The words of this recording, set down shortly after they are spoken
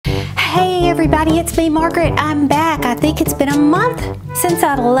Hey everybody, it's me, Margaret. I'm back. I think it's been a month since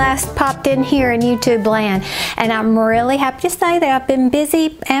I last popped in here in YouTube land, and I'm really happy to say that I've been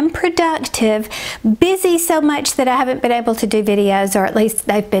busy and productive. Busy so much that I haven't been able to do videos, or at least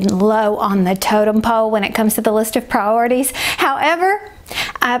they've been low on the totem pole when it comes to the list of priorities. However,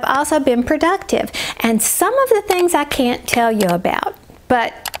 I've also been productive, and some of the things I can't tell you about,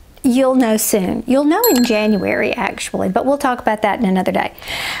 but you'll know soon. You'll know in January, actually, but we'll talk about that in another day.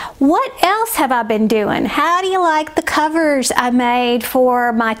 What else have I been doing? How do you like the covers I made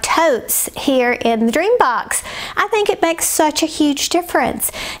for my totes here in the dream box? I think it makes such a huge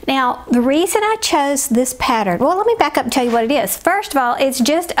difference. Now, the reason I chose this pattern, well, let me back up and tell you what it is. First of all, it's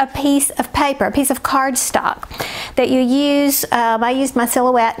just a piece of paper, a piece of cardstock that you use. I used my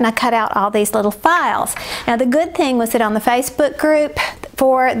silhouette and I cut out all these little files. Now, the good thing was that on the Facebook group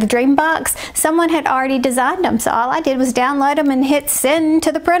for the dream box, someone had already designed them, so all I did was download them and hit send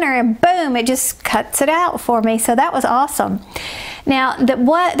to the printer, and boom, it just cuts it out for me. So that was awesome. Now,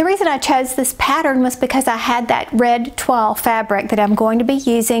 the reason I chose this pattern was because I had that red toile fabric that I'm going to be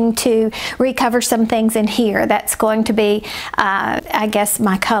using to recover some things in here. That's going to be, I guess,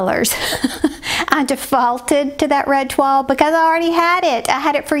 my colors. I defaulted to that red toile because I already had it. I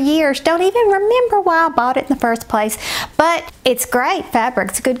had it for years. Don't even remember why I bought it in the first place, but it's great fabric.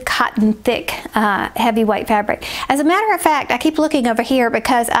 It's good cotton, thick, heavyweight fabric. As a matter of fact, I keep looking over here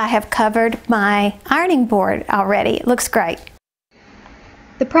because I have covered my ironing board already. It looks great.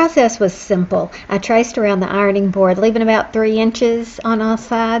 The process was simple. I traced around the ironing board, leaving about 3 inches on all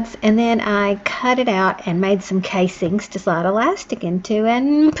sides, and then I cut it out and made some casings to slide elastic into,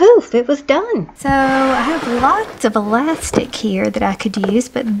 and poof, it was done. So I have lots of elastic here that I could use,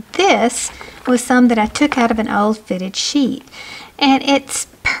 but this was some that I took out of an old fitted sheet. And it's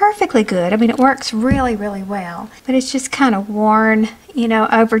perfectly good. I mean, it works really, really well, but it's just kind of worn, you know,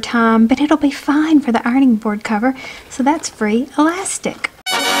 over time, but it'll be fine for the ironing board cover. So that's free elastic.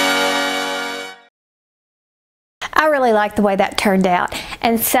 I really like the way that turned out,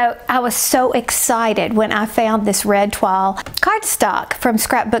 and so I was so excited when I found this red toile cardstock from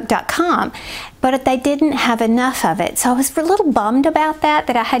scrapbook.com, but they didn't have enough of it, so I was a little bummed about that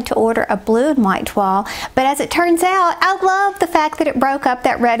I had to order a blue and white toile. But as it turns out, I love the fact that it broke up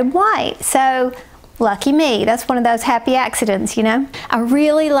that red and white, so lucky me. That's one of those happy accidents, you know. I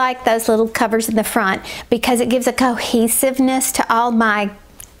really like those little covers in the front because it gives a cohesiveness to all my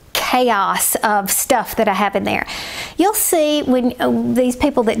chaos of stuff that I have in there. You'll see when these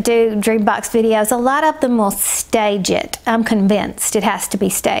people that do dream box videos, a lot of them will stage it. I'm convinced it has to be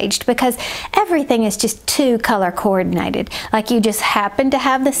staged because everything is just too color coordinated. Like, you just happen to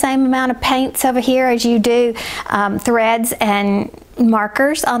have the same amount of paints over here as you do threads and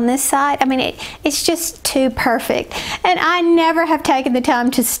markers on this side. I mean, it's just too perfect, and I never have taken the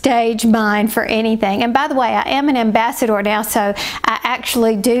time to stage mine for anything. And by the way, I am an ambassador now, so I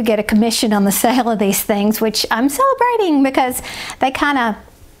actually do get a commission on the sale of these things, which I'm celebrating because they kind of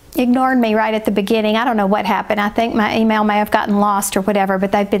ignored me right at the beginning. I don't know what happened. I think my email may have gotten lost or whatever,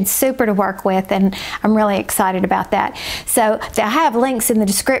 but they've been super to work with, and I'm really excited about that. So I have links in the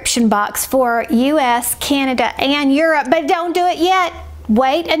description box for US, Canada, and Europe, but don't do it yet.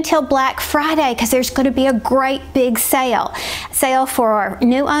 Wait until Black Friday because there's going to be a great big sale. Sale for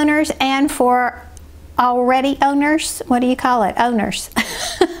new owners and for already owners. What do you call it? Owners.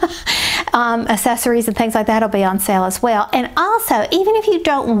 Accessories and things like that will be on sale as well. And also, even if you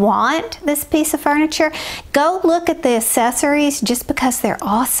don't want this piece of furniture, go look at the accessories just because they're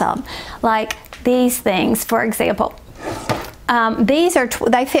awesome. Like these things, for example.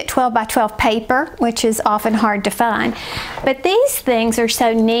 They fit 12 by 12 paper, which is often hard to find. But these things are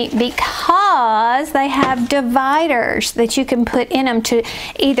so neat because they have dividers that you can put in them to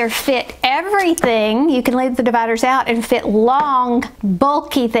either fit everything. You can leave the dividers out and fit long,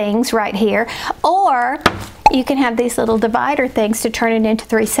 bulky things right here, or you can have these little divider things to turn it into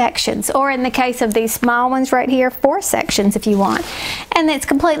 3 sections, or in the case of these small ones right here, 4 sections if you want. And it's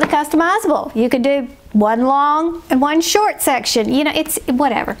completely customizable. You can do 1 long and 1 short section. You know, it's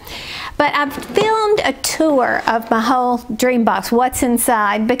whatever. But I've filmed a tour of my whole dream box, what's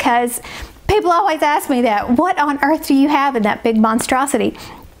inside, because people always ask me that. What on earth do you have in that big monstrosity?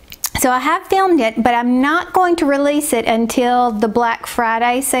 So I have filmed it, but I'm not going to release it until the Black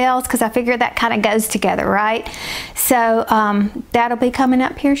Friday sales because I figure that kind of goes together, right? So that'll be coming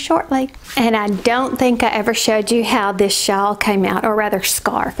up here shortly. And I don't think I ever showed you how this shawl came out, or rather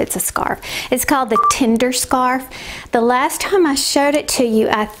scarf. It's a scarf. It's called the Tender Scarf. The last time I showed it to you,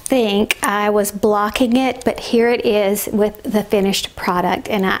 I think I was blocking it, but here it is with the finished product,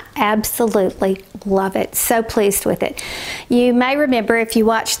 and I absolutely love it. So pleased with it. You may remember, if you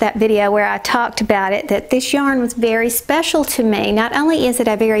watched that video video where I talked about it, that this yarn was very special to me. Not only is it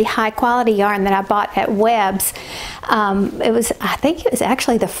a very high quality yarn that I bought at Webb's, I think it was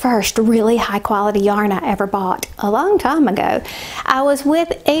actually the first really high quality yarn I ever bought a long time ago. I was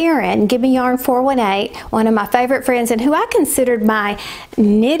with Erin, Give Me Yarn 418, one of my favorite friends and who I considered my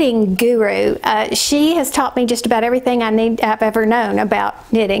knitting guru. She has taught me just about everything I've ever known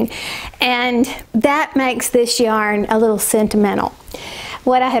about knitting, and that makes this yarn a little sentimental.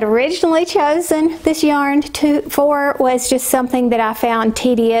 What I had originally chosen this yarn for was just something that I found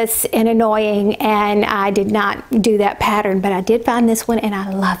tedious and annoying, and I did not do that pattern, but I did find this one and I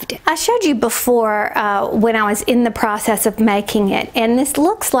loved it. I showed you before when I was in the process of making it, and this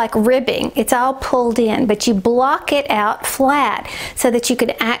looks like ribbing. It's all pulled in, but you block it out flat so that you can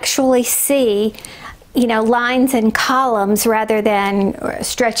actually see, you know, lines and columns rather than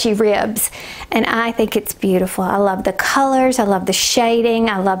stretchy ribs. And I think it's beautiful. I love the colors, I love the shading,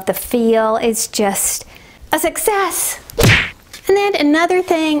 I love the feel. It's just a success. And then another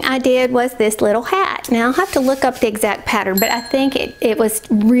thing I did was this little hat. Now I'll have to look up the exact pattern, but I think it was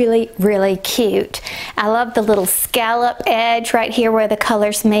really, really cute. I love the little scallop edge right here where the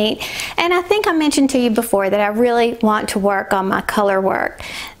colors meet. And I think I mentioned to you before that I really want to work on my color work.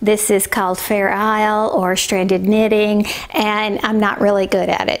 This is called Fair Isle or stranded knitting, and I'm not really good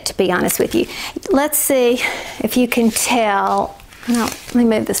at it, to be honest with you. Let's see if you can tell. No, let me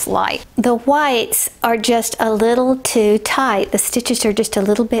move this light. The whites are just a little too tight. The stitches are just a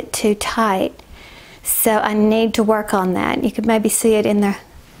little bit too tight. So I need to work on that. You could maybe see it in the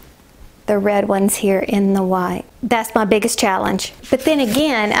red ones here in the white. That's my biggest challenge. But then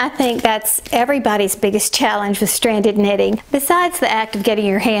again, I think that's everybody's biggest challenge with stranded knitting. Besides the act of getting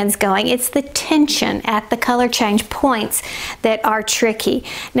your hands going, it's the tension at the color change points that are tricky.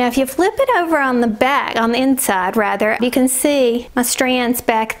 Now if you flip it over on the back, on the inside rather, you can see my strands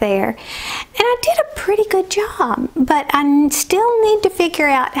back there. And I did a pretty good job, but I still need to figure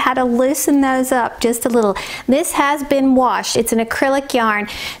out how to loosen those up just a little. This has been washed. It's an acrylic yarn,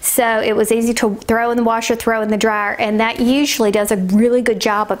 so it was easy to throw in the washer, throw in the dryer, and that usually does a really good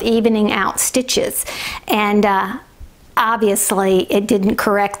job of evening out stitches. And obviously it didn't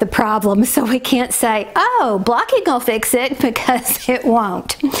correct the problem, so we can't say, oh, blocking will fix it, because it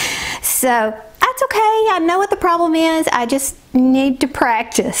won't. So that's okay. I know what the problem is. I just need to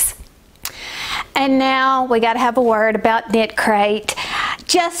practice. And now we got to have a word about KnitCrate.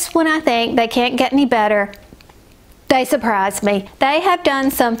 Just when I think they can't get any better, they surprised me. They have done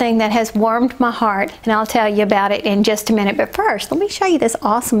something that has warmed my heart, and I'll tell you about it in just a minute. But first, let me show you this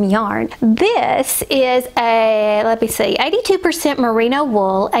awesome yarn. This is a, let me see, 82% merino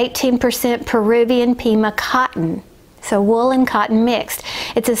wool, 18% Peruvian Pima cotton. So wool and cotton mixed.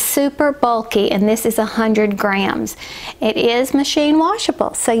 It's a super bulky, and this is 100 grams. It is machine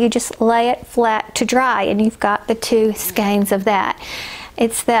washable, so you just lay it flat to dry, and you've got the two skeins of that.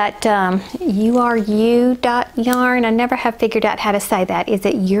 It's that URU yarn. I never have figured out how to say that. Is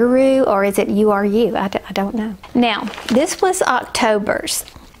it Uru or is it URU? I don't know. Now, this was October's.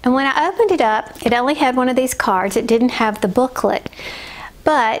 And when I opened it up, it only had one of these cards. It didn't have the booklet.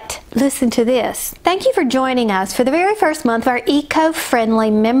 But listen to this. Thank you for joining us for the very first month of our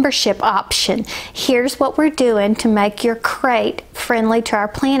eco-friendly membership option. Here's what we're doing to make your crate friendly to our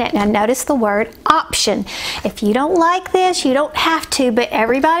planet. Now notice the word option. If you don't like this, you don't have to, but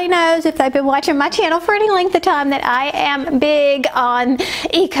everybody knows, if they've been watching my channel for any length of time, that I am big on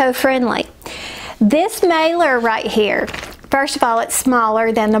eco-friendly. This mailer right here, first of all, it's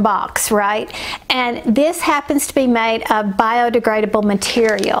smaller than the box, right? And this happens to be made of biodegradable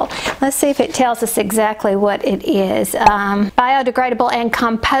material. Let's see if it tells us exactly what it is. Biodegradable and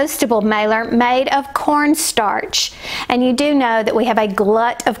compostable mailer made of cornstarch. And you do know that we have a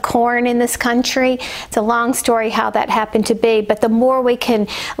glut of corn in this country. It's a long story how that happened to be, but the more we can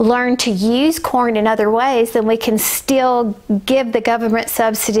learn to use corn in other ways, then we can still give the government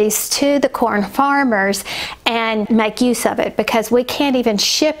subsidies to the corn farmers and make use of it, because we can't even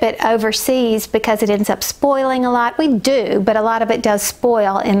ship it overseas because it ends up spoiling a lot. We do, but a lot of it does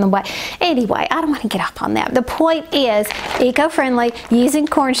spoil in the way. Anyway, I don't want to get off on that. The point is eco-friendly, using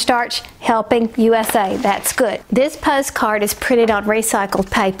cornstarch, helping USA. That's good. This postcard is printed on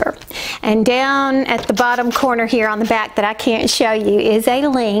recycled paper, and down at the bottom corner here on the back that I can't show you is a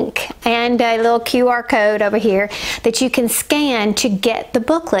link and a little QR code over here that you can scan to get the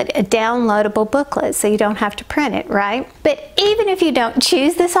booklet, a downloadable booklet, so you don't have to print it, right? But even if you don't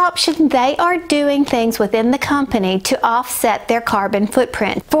choose this option, they are doing things within the company to offset their carbon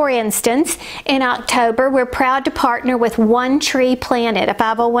footprint. For instance, in October, we're proud to partner with One Tree Planet, a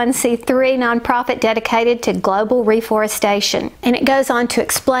 501c3 nonprofit dedicated to global reforestation. And it goes on to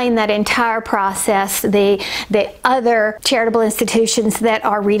explain that entire process, the other charitable institutions that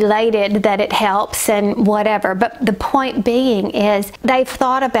are related that it helps and whatever. But the point being is they've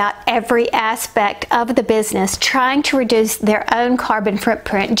thought about every aspect of the business, trying to reduce their own carbon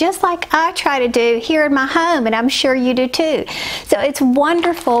footprint, just like I try to do here in my home, and I'm sure you do too. So it's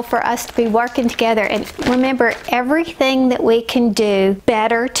wonderful for us to be working together. And remember, everything that we can do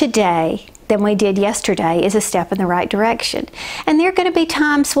better today than we did yesterday is a step in the right direction. And there are going to be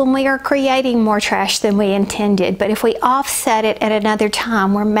times when we are creating more trash than we intended, but if we offset it at another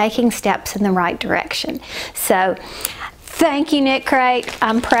time, we're making steps in the right direction. So thank you, KnitCrate.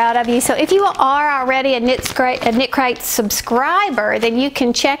 I'm proud of you. So if you are already a KnitCrate subscriber, then you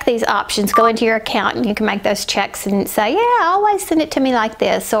can check these options, go into your account, and you can make those checks and say, yeah, always send it to me like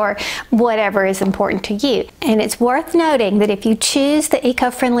this, or whatever is important to you. And it's worth noting that if you choose the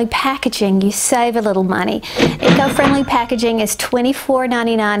eco-friendly packaging, you save a little money. Eco-friendly packaging is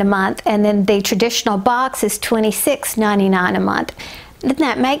 $24.99 a month, and then the traditional box is $26.99 a month. Doesn't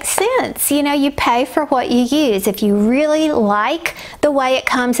that make sense? You know, you pay for what you use. If you really like the way it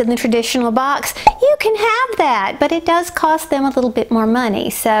comes in the traditional box, you can have that, but it does cost them a little bit more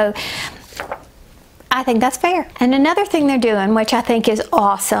money. So I think that's fair. And another thing they're doing, which I think is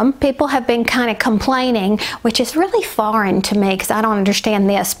awesome, people have been kind of complaining, which is really foreign to me because I don't understand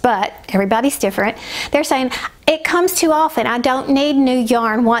this, but everybody's different. They're saying, it comes too often. I don't need new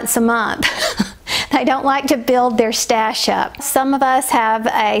yarn once a month. They don't like to build their stash up. Some of us have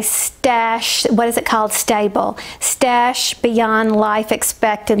a stash, what is it called? Stable. Stash beyond life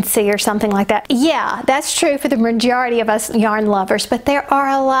expectancy or something like that. Yeah, that's true for the majority of us yarn lovers, but there are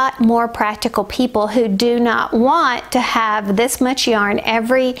a lot more practical people who do not want to have this much yarn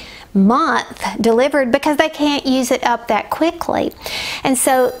every month delivered because they can't use it up that quickly. And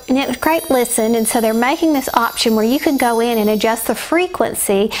so KnitCrate listened, and so they're making this option where you can go in and adjust the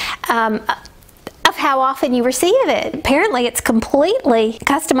frequency of how often you receive it. Apparently it's completely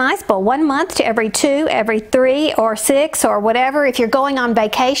customizable. 1 month to every 2, every 3 or 6 or whatever. If you're going on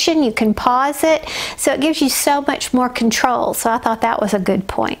vacation, you can pause it. So it gives you so much more control. So I thought that was a good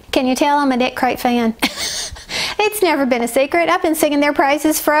point. Can you tell I'm a KnitCrate fan? It's never been a secret. I've been singing their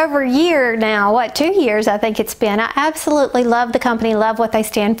praises for over a year now. What, 2 years I think it's been. I absolutely love the company, love what they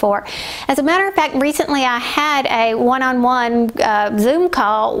stand for. As a matter of fact, recently I had a one-on-one Zoom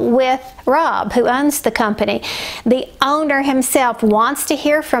call with Rob, who owns the company. The owner himself wants to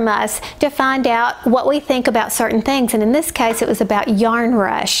hear from us to find out what we think about certain things, and in this case it was about Yarn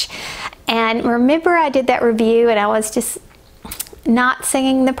Rush. And remember, I did that review and I was just not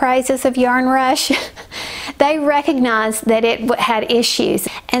singing the praises of Yarn Rush. They recognized that it had issues,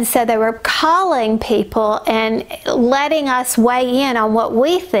 and so they were calling people and letting us weigh in on what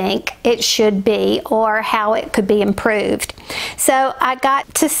we think it should be or how it could be improved. So I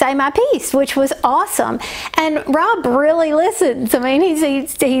got to say my piece, which was awesome. And Rob really listens. I mean,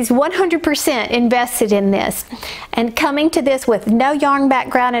 he's 100% invested in this. And coming to this with no yarn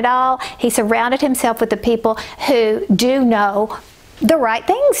background at all, he surrounded himself with the people who do know the right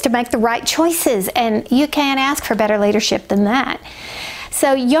things to make the right choices, and you can't ask for better leadership than that.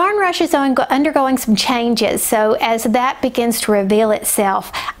 So Yarn Rush is undergoing some changes, so as that begins to reveal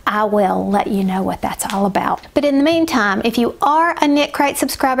itself, I will let you know what that's all about. But in the meantime, if you are a KnitCrate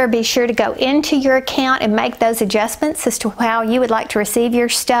subscriber, be sure to go into your account and make those adjustments as to how you would like to receive your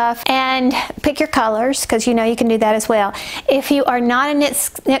stuff, and pick your colors, because you know you can do that as well. If you are not a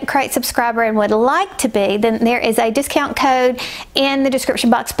KnitCrate subscriber and would like to be, then there is a discount code in the description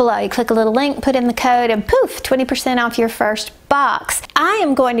box below. You click a little link, put in the code, and poof, 20% off your first box.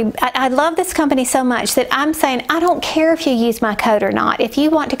 I love this company so much that I'm saying I don't care if you use my code or not. If you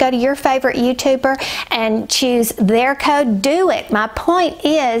want to go to your favorite YouTuber and choose their code, do it. My point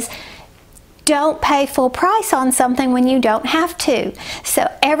is, don't pay full price on something when you don't have to.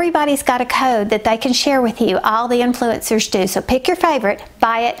 So everybody's got a code that they can share with you. All the influencers do. So pick your favorite,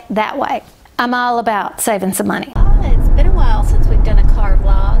 buy it that way. I'm all about saving some money. It's been a while since we've done a car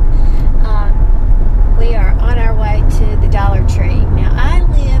vlog. We are on our way to the Dollar Tree. Now, I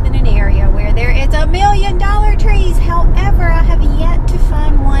live in an area where there is $1 million Dollar Trees. However, I have yet to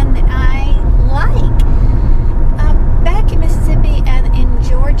find one that I like. Back in Mississippi and in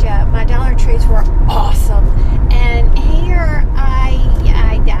Georgia, my Dollar Trees were awesome. And here,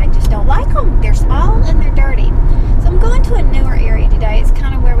 I just don't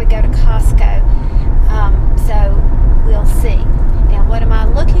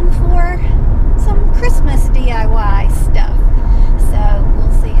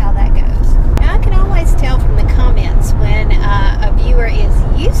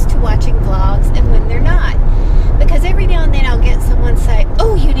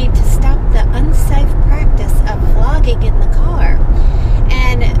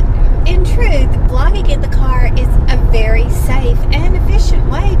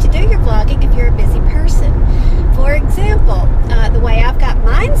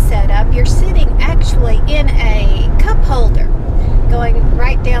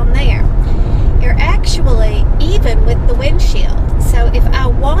right down there. You're actually even with the windshield. So if I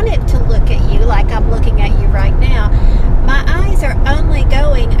wanted to look at you like I'm looking at you right now, my eyes are only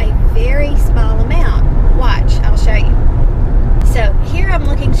going a very small amount. Watch, I'll show you. So here I'm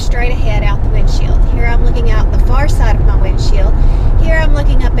looking straight ahead out the windshield. Here I'm looking out the far side of my windshield. Here I'm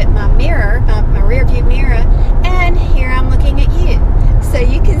looking up at my mirror, my rear view mirror, and here I'm looking at you. So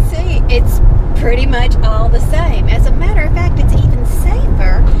you can see it's pretty much all the same. As a matter of fact, it's even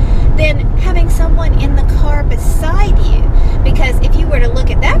safer than having someone in the car beside you, because if you were to look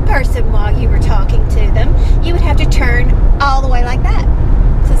at that person while you were talking to them, you would have to turn all the way like that.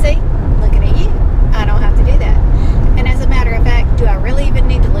 So see, looking at you, I don't have to do that. And as a matter of fact, do I really even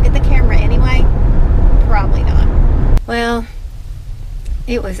need to look at the camera anyway? Probably not. Well,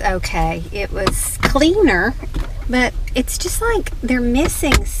 it was okay. It was cleaner, but it's just like they're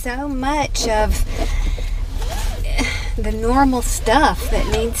missing so much of the normal stuff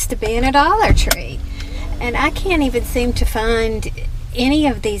that needs to be in a Dollar Tree. And I can't even seem to find any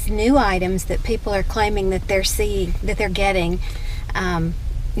of these new items that people are claiming that they're seeing, that they're getting,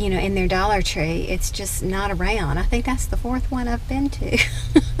 you know, in their Dollar Tree. It's just not around. I think that's the 4th one I've been to.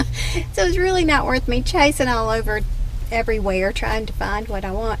 So it's really not worth me chasing all over everywhere trying to find what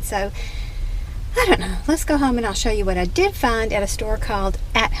I want. So I don't know. Let's go home and I'll show you what I did find at a store called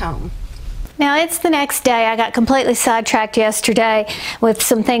At Home. Now it's the next day. I got completely sidetracked yesterday with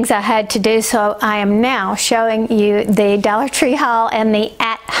some things I had to do, so I am now showing you the Dollar Tree haul and the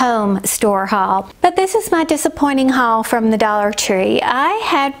At Home store haul. But this is my disappointing haul from the Dollar Tree. I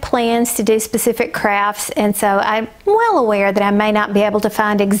had plans to do specific crafts, and so I'm well aware that I may not be able to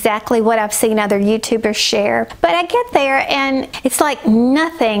find exactly what I've seen other YouTubers share. But I get there and it's like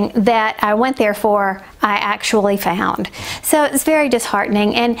nothing that I went there for I actually found. So it's very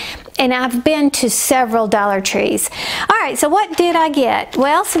disheartening, and I've been to several Dollar Trees. All right, so what did I get?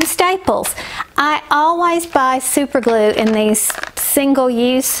 Well, some staples. I always buy super glue in these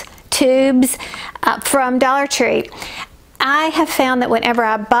single-use tubes from Dollar Tree. I have found that whenever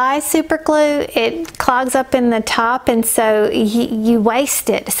I buy super glue, it clogs up in the top, and so you waste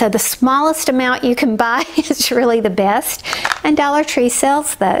it. So the smallest amount you can buy is really the best, and Dollar Tree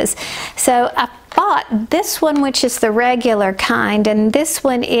sells those. So I bought this one, which is the regular kind, and this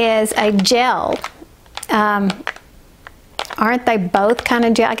one is a gel. Aren't they both kind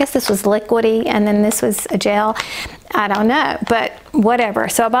of gel? I guess this was liquidy and then this was a gel. I don't know, but whatever.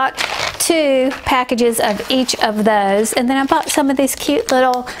 So I bought 2 packages of each of those, and then I bought some of these cute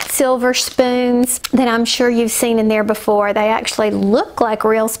little silver spoons that I'm sure you've seen in there before. They actually look like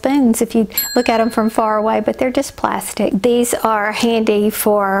real spoons if you look at them from far away, but they're just plastic. These are handy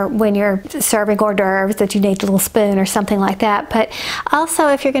for when you're serving hors d'oeuvres that you need a little spoon or something like that, but also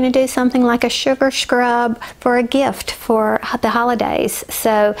if you're going to do something like a sugar scrub for a gift for the holidays.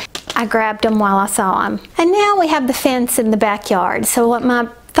 So I grabbed them while I saw them. And now we have the fence in the backyard. So what my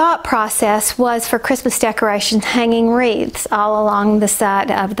thought process was for Christmas decorations, hanging wreaths all along the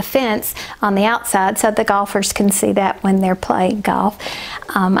side of the fence on the outside so the golfers can see that when they're playing golf.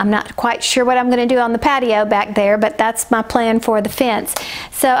 I'm not quite sure what I'm going to do on the patio back there, but that's my plan for the fence.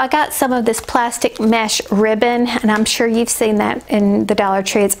 So I got some of this plastic mesh ribbon, and I'm sure you've seen that in the Dollar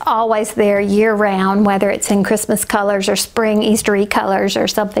Tree. It's always there year-round, whether it's in Christmas colors or spring Eastery colors or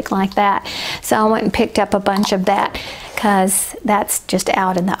something like that. So I went and picked up a bunch of that because that's just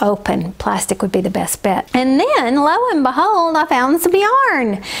out in the open. Plastic would be the best bet. And then, lo and behold, I found some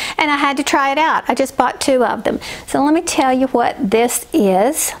yarn, and I had to try it out. I just bought 2 of them. So let me tell you what this is.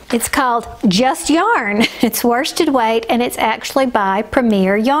 It's called Just Yarn. It's worsted weight, and it's actually by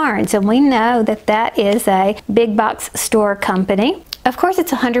Premier Yarns, and we know that that is a big box store company. Of course,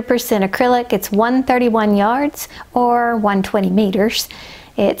 it's 100% acrylic. It's 131 yards or 120 meters.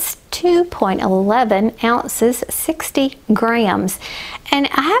 It's 2.11 ounces, 60 grams. And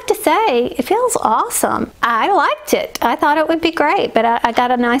I have to say, it feels awesome. I liked it. I thought it would be great, but I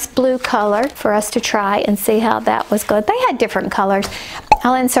got a nice blue color for us to try and see how that was good. They had different colors.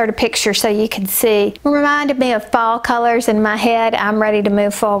 I'll insert a picture so you can see. It reminded me of fall colors in my head. I'm ready to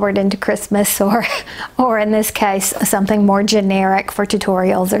move forward into Christmas, or in this case, something more generic for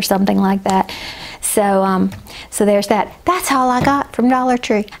tutorials or something like that. So, so there's that. That's all I got from Dollar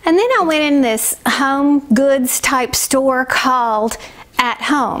Tree. And then I went in this home goods type store called At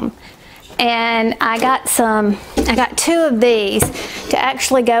Home. And I got 2 of these to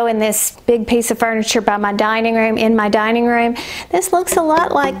actually go in this big piece of furniture by my dining room, in my dining room. This looks a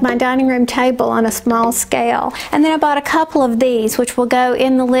lot like my dining room table on a small scale. And then I bought a couple of these, which will go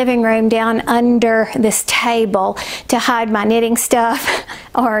in the living room down under this table to hide my knitting stuff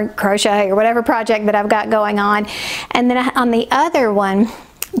or crochet or whatever project that I've got going on. And then on the other one,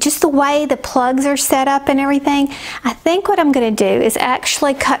 just the way the plugs are set up and everything, I think what I'm going to do is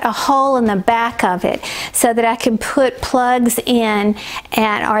actually cut a hole in the back of it so that I can put plugs in,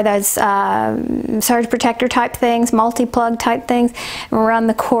 and are those surge protector type things, multi-plug type things, and run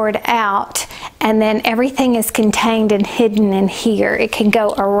the cord out, and then everything is contained and hidden in here. It can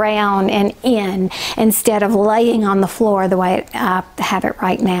go around and in instead of laying on the floor the way I have it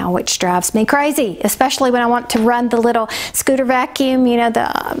right now, which drives me crazy, especially when I want to run the little scooter vacuum, you know,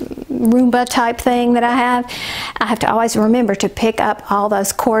 the Roomba type thing that I have to always remember to pick up all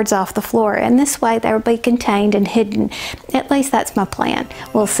those cords off the floor, and this way they will be contained and hidden. At least that's my plan.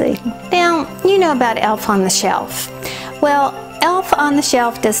 We'll see. Now, you know about Elf on the Shelf. Well, Elf on the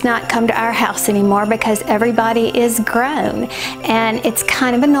Shelf does not come to our house anymore because everybody is grown, and it's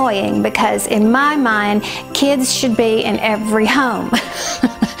kind of annoying because in my mind kids should be in every home.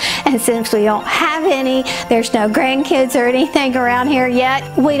 And since we don't have any, there's no grandkids or anything around here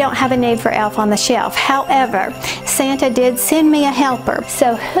yet, we don't have a need for Elf on the Shelf. However, Santa did send me a helper.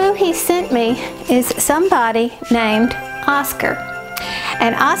 So who he sent me is somebody named Oscar.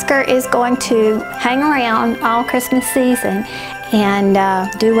 And Oscar is going to hang around all Christmas season and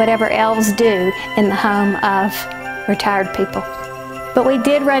do whatever elves do in the home of retired people. But we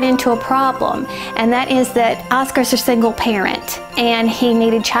did run into a problem, and that is that Oscar's a single parent and he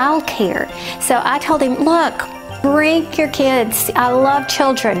needed child care. So I told him, look, bring your kids. I love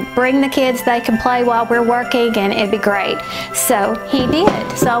children. Bring the kids. They can play while we're working and it'd be great. So he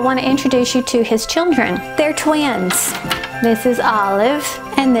did. So I want to introduce you to his children. They're twins. This is Olive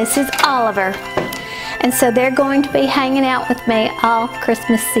and this is Oliver. And so they're going to be hanging out with me all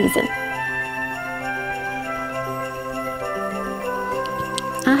Christmas season.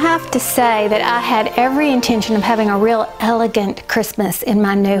 I have to say that I had every intention of having a real elegant Christmas in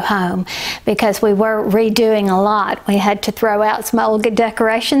my new home because we were redoing a lot. We had to throw out some old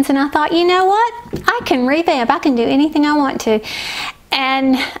decorations, and I thought, you know what? I can revamp. I can do anything I want to.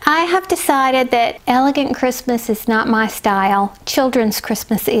 And I have decided that elegant Christmas is not my style. Children's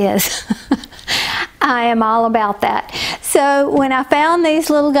Christmas is. I am all about that. So when I found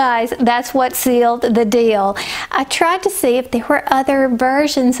these little guys, that's what sealed the deal. I tried to see if there were other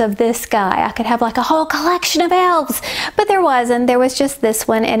versions of this guy. I could have like a whole collection of elves, but there wasn't. There was just this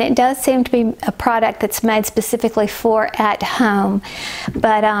one, and it does seem to be a product that's made specifically for at home.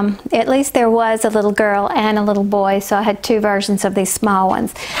 But at least there was a little girl and a little boy, so I had two versions of these small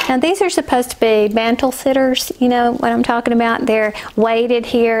ones. Now these are supposed to be mantle sitters, you know what I'm talking about. They're weighted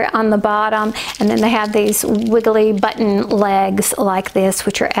here on the bottom, and then they have these wiggly button legs like this,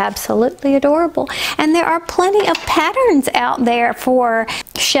 which are absolutely adorable. And there are plenty of patterns out there for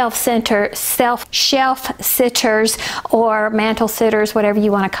shelf sitters or mantle sitters, whatever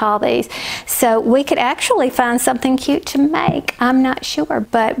you want to call these. So we could actually find something cute to make. I'm not sure,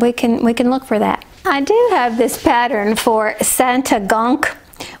 but we can look for that. I do have this pattern for Santa Gunk,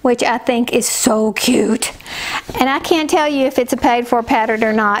 which I think is so cute. And I can't tell you if it's a paid-for pattern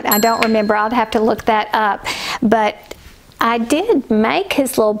or not. I don't remember. I'll have to look that up. But I did make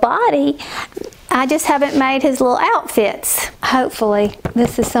his little body. I just haven't made his little outfits. Hopefully,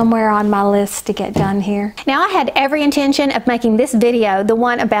 this is somewhere on my list to get done here. Now, I had every intention of making this video the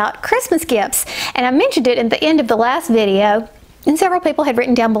one about Christmas gifts. And I mentioned it at the end of the last video. And several people had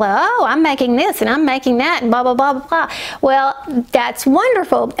written down below, oh, I'm making this and I'm making that and blah, blah, blah, blah, blah. Well, that's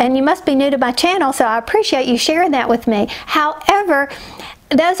wonderful. And you must be new to my channel, so I appreciate you sharing that with me. However,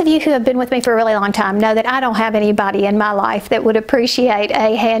 those of you who have been with me for a really long time know that I don't have anybody in my life that would appreciate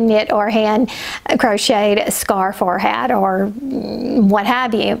a hand knit or hand crocheted scarf or hat or what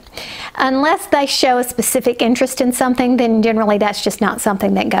have you. Unless they show a specific interest in something, then generally that's just not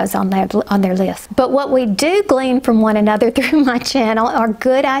something that goes on their list. But what we do glean from one another through my channel are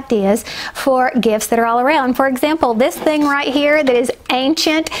good ideas for gifts that are all around. For example, this thing right here that is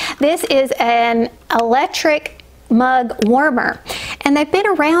ancient, this is an electric mug warmer, and they've been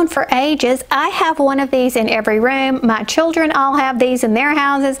around for ages. I have one of these in every room. My children all have these in their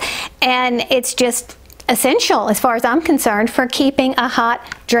houses, and it's just essential as far as I'm concerned for keeping a hot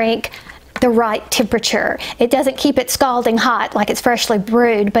drink the right temperature. It doesn't keep it scalding hot like it's freshly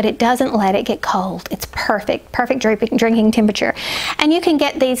brewed, but it doesn't let it get cold. It's perfect drinking temperature. And you can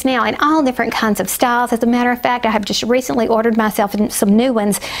get these now in all different kinds of styles. As a matter of fact, I have just recently ordered myself some new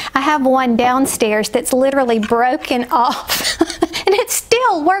ones. I have one downstairs that's literally broken off and it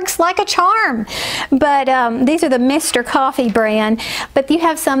still works like a charm. But these are the Mr. Coffee brand, but you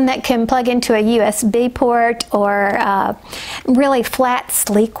have some that can plug into a USB port, or really flat,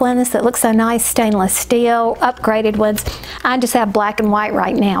 sleek ones that look so nice, stainless steel, upgraded ones. I just have black and white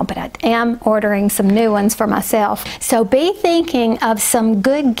right now, but I am ordering some new ones for myself. So be thinking of some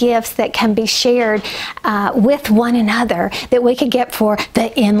good gifts that can be shared with one another that we could get for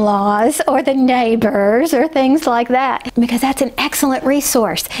the in-laws or the neighbors or things like that, because that's an excellent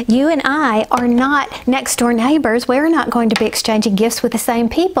resource. You and I are not next door neighbors. We're not going to be exchanging gifts with the same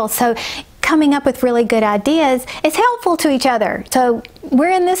people. So coming up with really good ideas is helpful to each other. So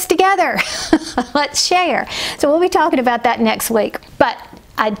we're in this together. Let's share. So we'll be talking about that next week. But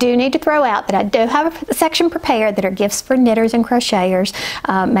I do need to throw out that I do have a section prepared that are gifts for knitters and crocheters,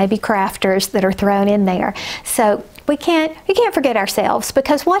 maybe crafters that are thrown in there. So we can't forget ourselves,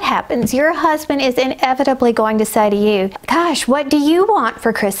 because what happens? Your husband is inevitably going to say to you, gosh, what do you want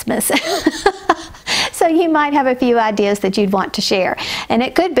for Christmas? So you might have a few ideas that you'd want to share. And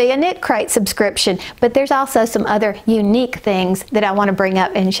it could be a KnitCrate subscription, but there's also some other unique things that I want to bring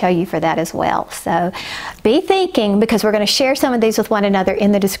up and show you for that as well. So be thinking, because we're going to share some of these with one another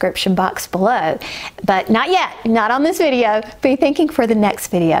in the description box below. But not yet, not on this video. Be thinking for the next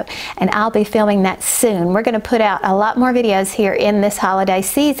video. And I'll be filming that soon. We're going to put out a lot more videos here in this holiday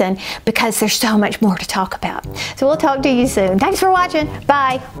season because there's so much more to talk about. So we'll talk to you soon. Thanks for watching.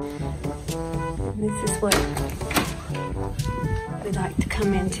 Bye. This is what we like to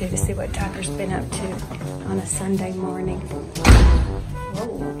come into to see what Tucker's been up to on a Sunday morning.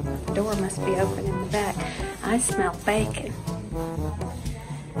 Whoa, the door must be open in the back. I smell bacon.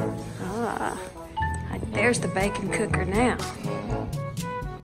 Ah, there's the bacon cooker now.